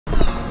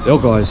Yo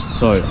guys,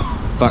 so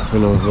back for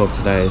another vlog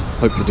today.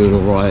 Hope you're doing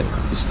alright.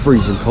 It's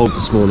freezing cold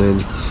this morning.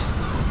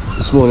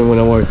 This morning when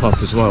I woke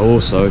up as well,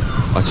 also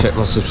I checked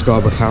my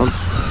subscriber count.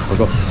 I've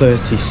got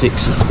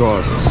 36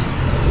 subscribers.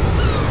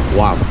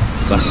 Wow,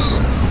 that's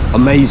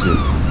amazing.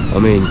 I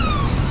mean,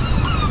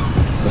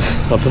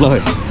 I don't know,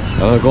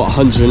 and I got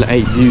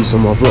 108 views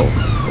on my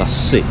vlog. That's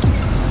sick.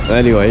 But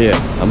anyway,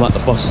 yeah, I'm at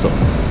the bus stop,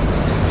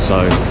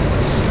 so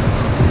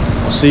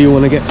I'll see you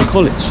when I get to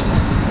college.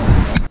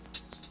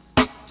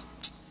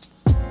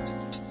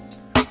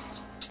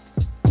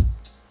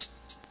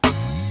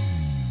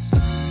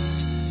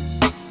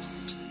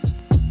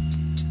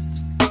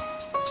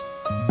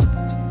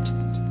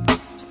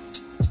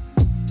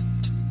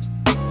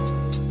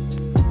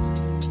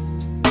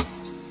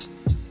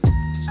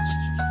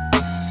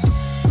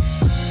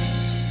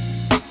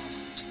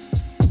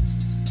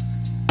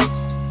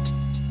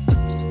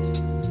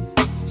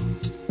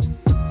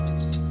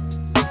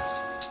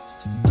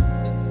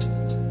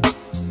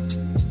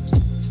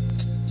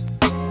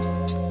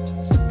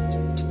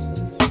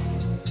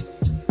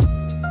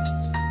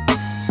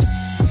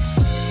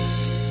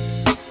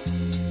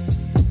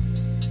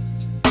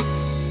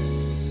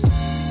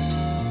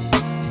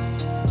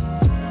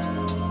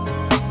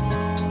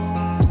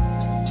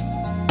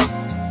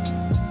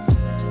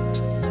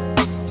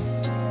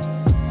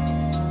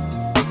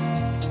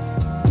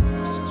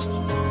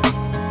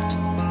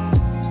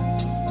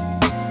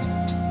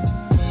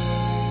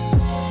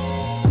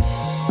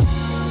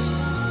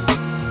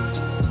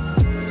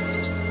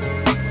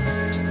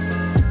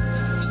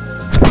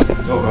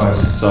 So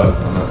guys, so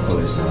I'm at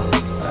college now,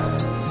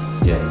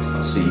 and yeah,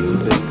 I'll see you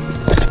in a bit.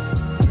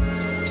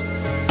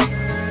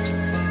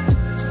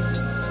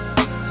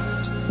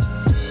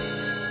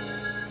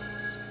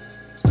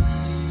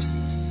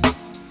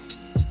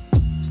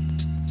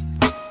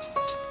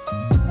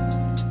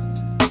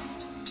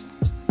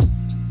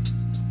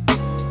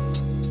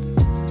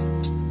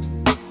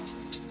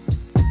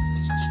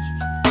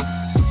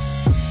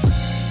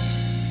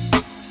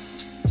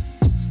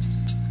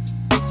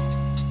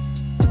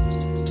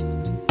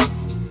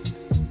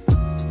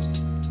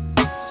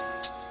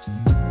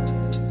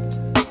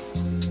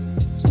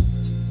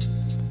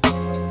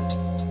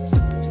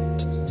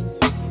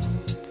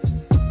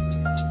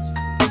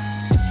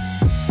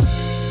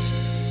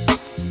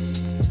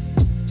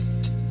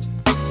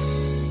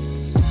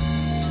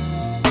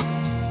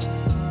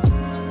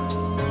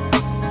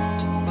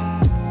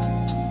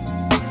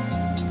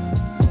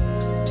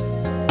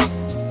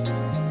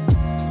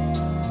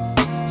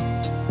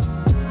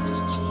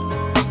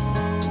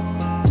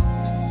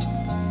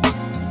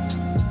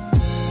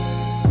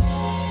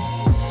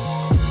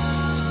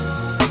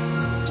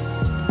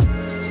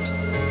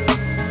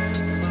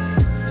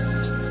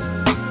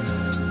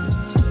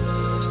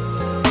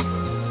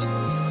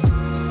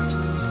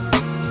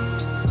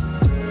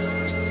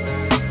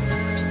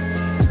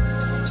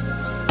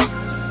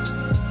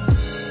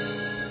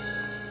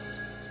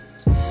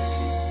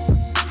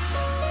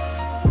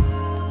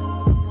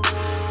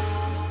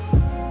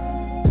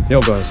 Yo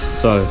guys,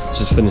 so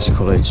just finished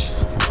college.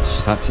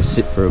 Just had to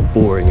sit through a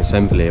boring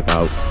assembly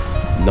about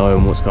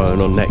knowing what's going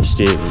on next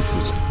year, which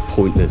was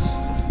pointless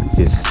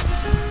because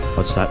I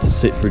just had to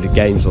sit through the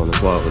games one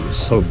as well, and it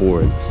was so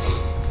boring.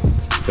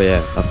 But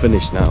yeah, I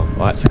finished now.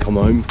 I had to come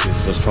home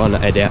because I was trying to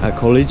edit at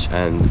college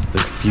and the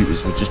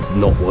computers were just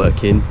not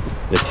working.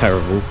 They're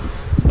terrible.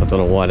 I don't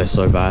know why they're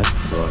so bad,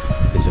 but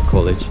it's a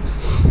college.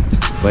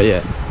 But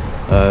yeah,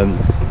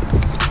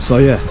 so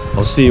yeah,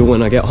 I'll see you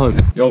when I get home.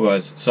 Yo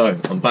guys, so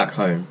I'm back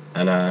home,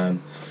 and I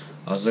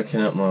was looking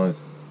at my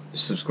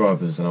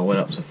subscribers and I went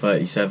up to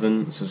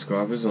 37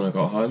 subscribers when I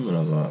got home, and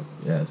I was like,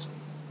 yeah,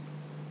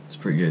 it's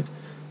pretty good.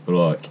 But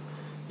like,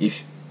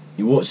 if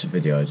you watch the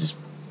video, just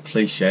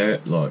please share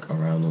it like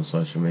around on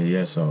social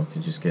media so I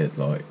can just get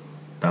like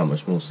that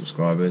much more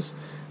subscribers,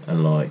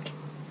 and like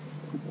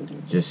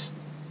just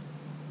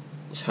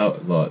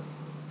help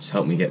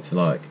me get to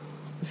like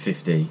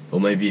 50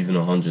 or maybe even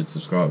 100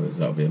 subscribers.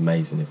 That would be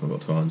amazing if I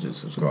got to 100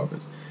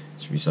 subscribers.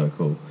 It should be so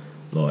cool.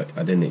 Like,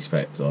 I didn't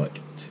expect like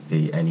to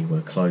be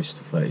anywhere close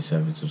to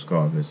 37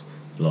 subscribers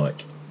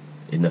like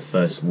in the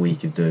first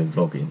week of doing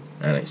vlogging,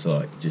 and it's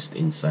like just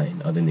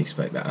insane. I didn't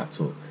expect that at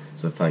all,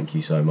 so thank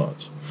you so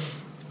much.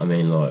 I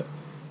mean, like,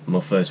 my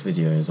first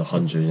video is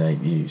 108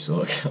 views, so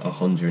like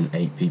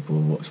 108 people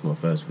have watched my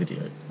first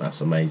video.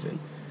 That's amazing.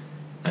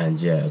 And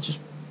yeah, I just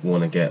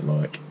want to get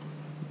like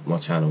my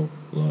channel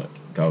like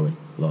going,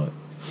 like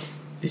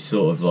it's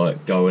sort of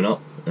like going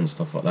up and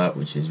stuff like that,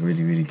 which is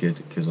really good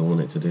because I want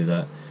it to do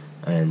that.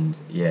 And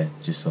yeah,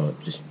 just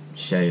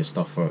share your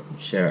stuff,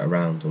 share it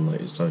around on like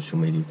your social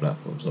media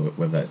platforms,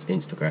 whether that's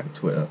Instagram,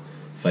 Twitter,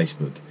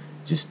 Facebook,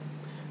 just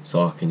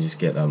so I can just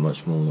get that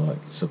much more like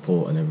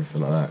support and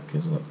everything like that.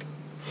 Because like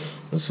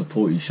the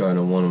support you showing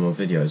on one of my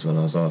videos when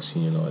I was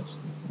asking you like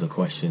the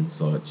questions,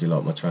 like do you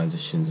like my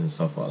transitions and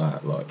stuff like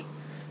that, like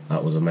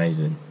that was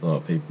amazing.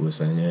 Like people were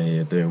saying, yeah,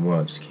 you're doing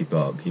well, just keep it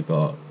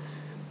up,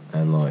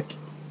 and like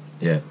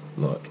yeah,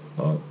 like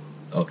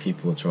I'll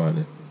keep on trying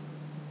to,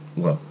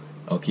 well,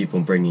 I'll keep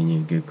on bringing you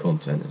good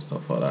content and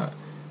stuff like that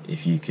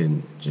if you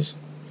can just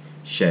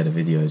share the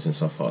videos and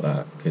stuff like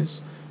that,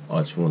 because I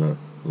just want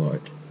to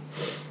like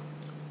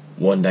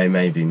one day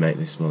maybe make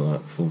this my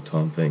like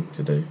full-time thing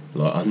to do.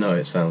 Like, I know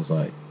it sounds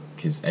like,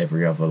 because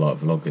every other like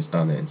vlogger's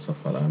done it and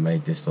stuff like that, I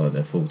made this like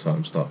their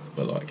full-time stuff,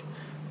 but like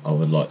I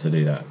would like to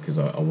do that because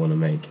I want to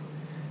make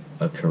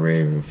a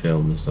career in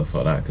film and stuff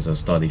like that, because I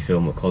study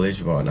film at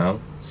college right now,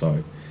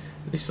 so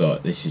it's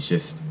like this is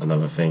just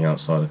another thing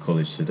outside of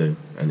college to do,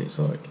 and it's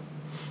like,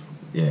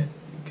 yeah,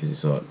 because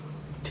it's like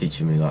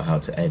teaching me like how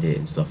to edit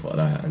and stuff like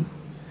that, and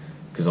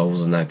because I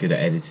wasn't that good at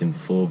editing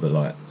before, but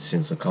like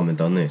since I've come and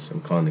done this,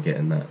 I'm kind of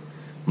getting that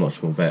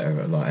much more better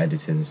at like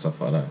editing and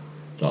stuff like that.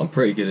 Like, I'm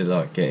pretty good at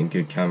like getting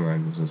good camera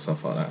angles and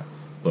stuff like that,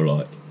 but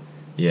like,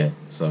 yeah,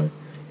 so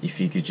if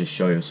you could just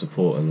show your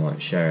support and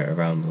like share it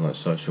around on like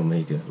social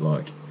media,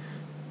 like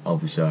I'll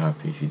be so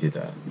happy if you did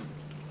that.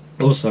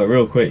 Also,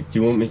 real quick, do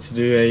you want me to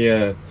do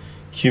a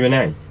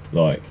Q&A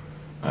like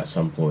at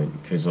some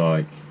point? Because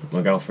like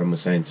my girlfriend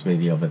was saying to me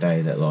the other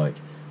day that like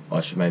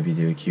I should maybe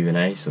do a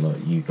Q&A, so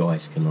like you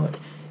guys can like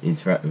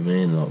interact with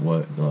me and like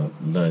work, like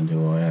learn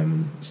who I am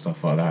and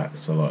stuff like that.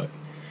 So like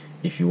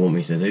if you want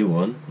me to do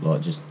one,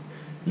 like just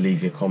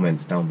leave your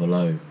comments down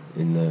below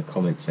in the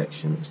comment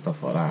section and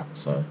stuff like that.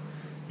 So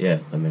yeah,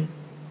 I mean,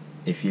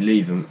 if you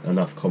leave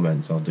enough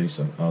comments, I'll do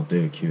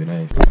a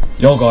Q&A.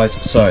 Yo guys,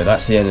 so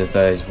that's the end of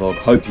today's vlog.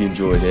 Hope you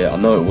enjoyed it. I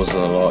know it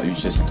wasn't a lot, it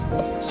was just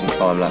some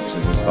time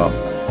lapses and stuff,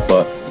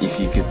 but if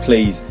you could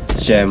please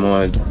share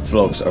my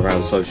vlogs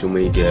around social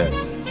media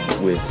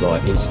with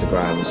like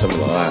Instagram or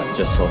something like that,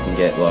 just so I can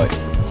get like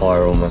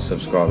higher on my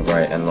subscriber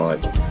rate and like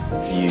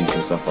views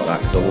and stuff like that,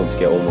 because I want to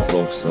get all my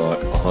vlogs to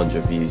like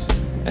 100 views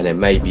and then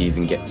maybe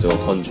even get to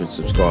 100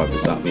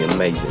 subscribers. That'd be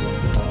amazing.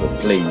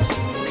 But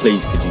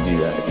please could you do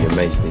that? It'd be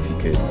amazing if you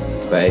could.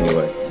 But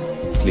anyway,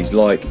 please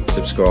like,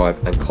 subscribe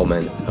and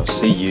comment. I'll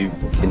see you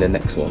in the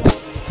next one.